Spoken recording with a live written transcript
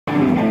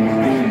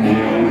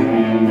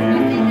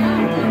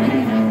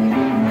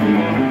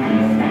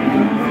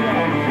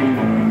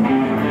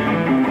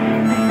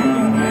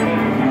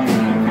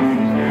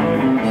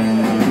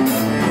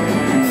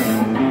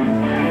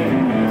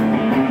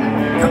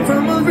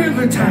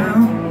river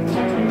town,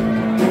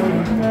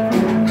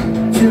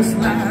 just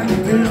like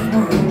this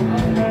one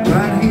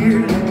right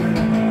here.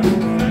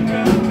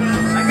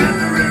 I got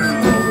the rhythm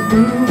for the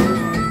blues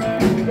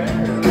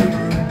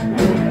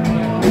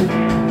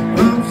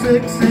from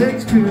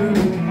 662.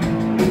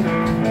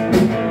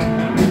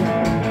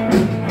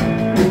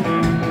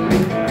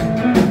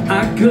 I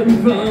come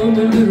from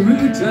a little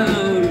river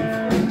town,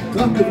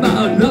 talk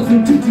about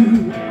nothing to do.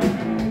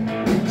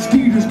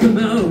 Skeeters come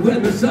out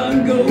when the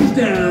sun goes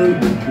down,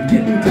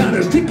 getting kind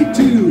of sticky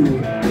too.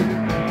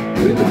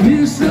 With the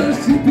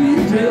Mississippi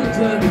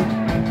Delta,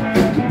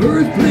 the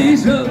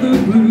birthplace of the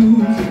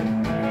blues.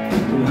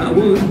 Well, I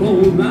was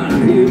born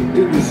right here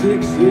in the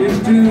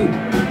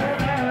 662.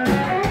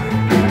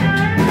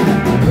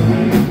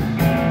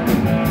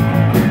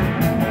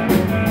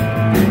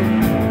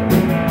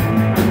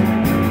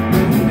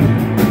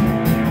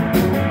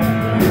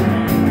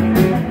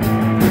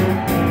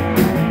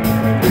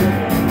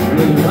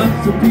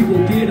 Lots of people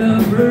get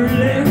up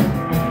early,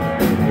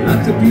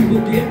 lots of people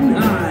getting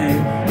high.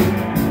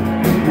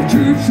 The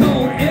church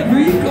on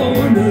every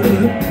corner,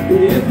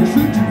 if you're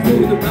searching for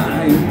the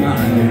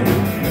by-and-by.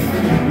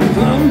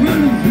 I'm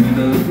running through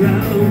the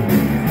ground,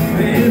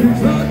 and the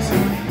trucks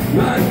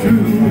right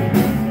through.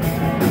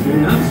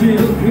 And I'm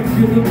still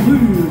picking the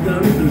blues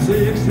down in the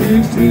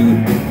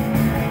 662.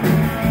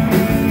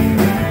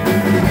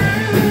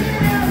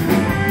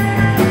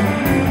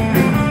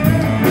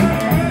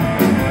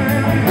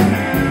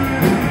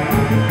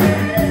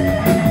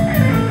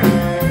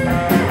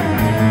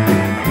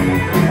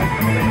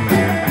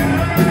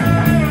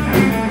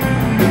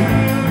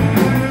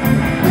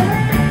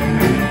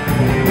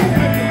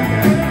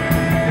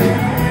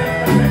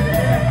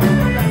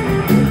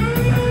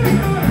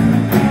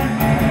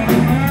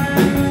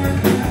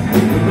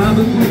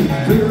 Mama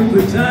was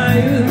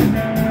retired,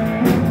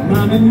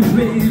 Mama was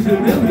raised in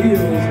them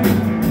hills.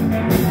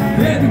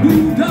 Daddy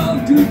moved on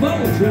to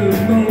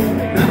Baltimore,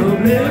 now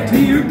I'm left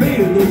here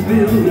paying those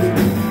bills.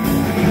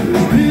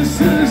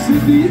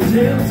 Mississippi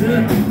Delta,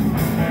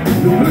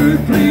 the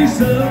birthplace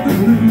of the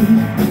blues.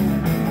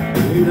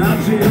 And I'm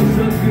still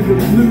stuck in the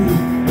blues,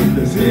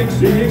 the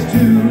 662.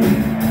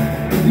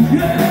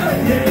 Yeah,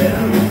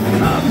 yeah,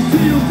 I'm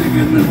still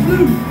sticking the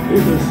blues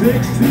in the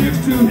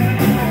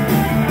 662.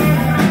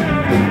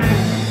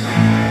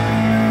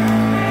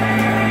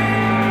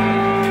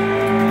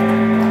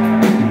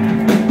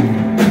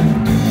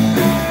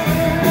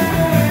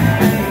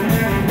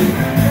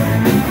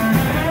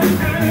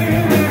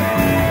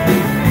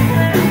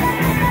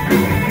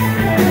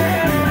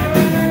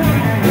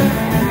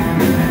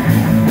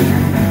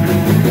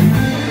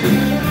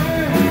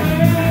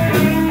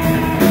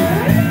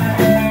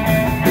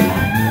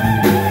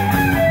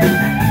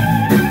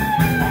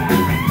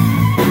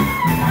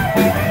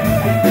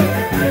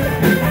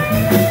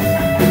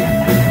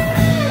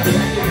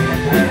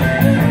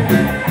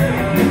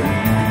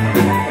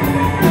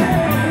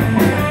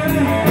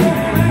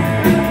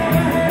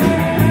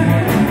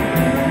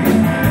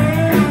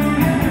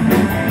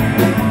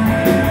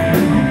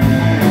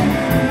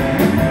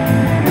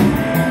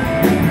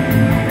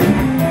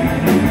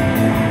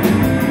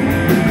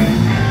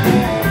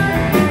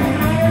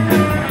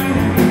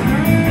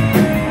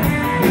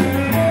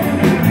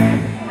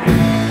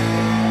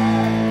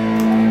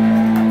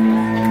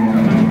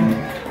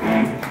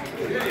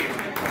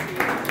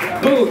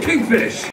 Oh, kingfish!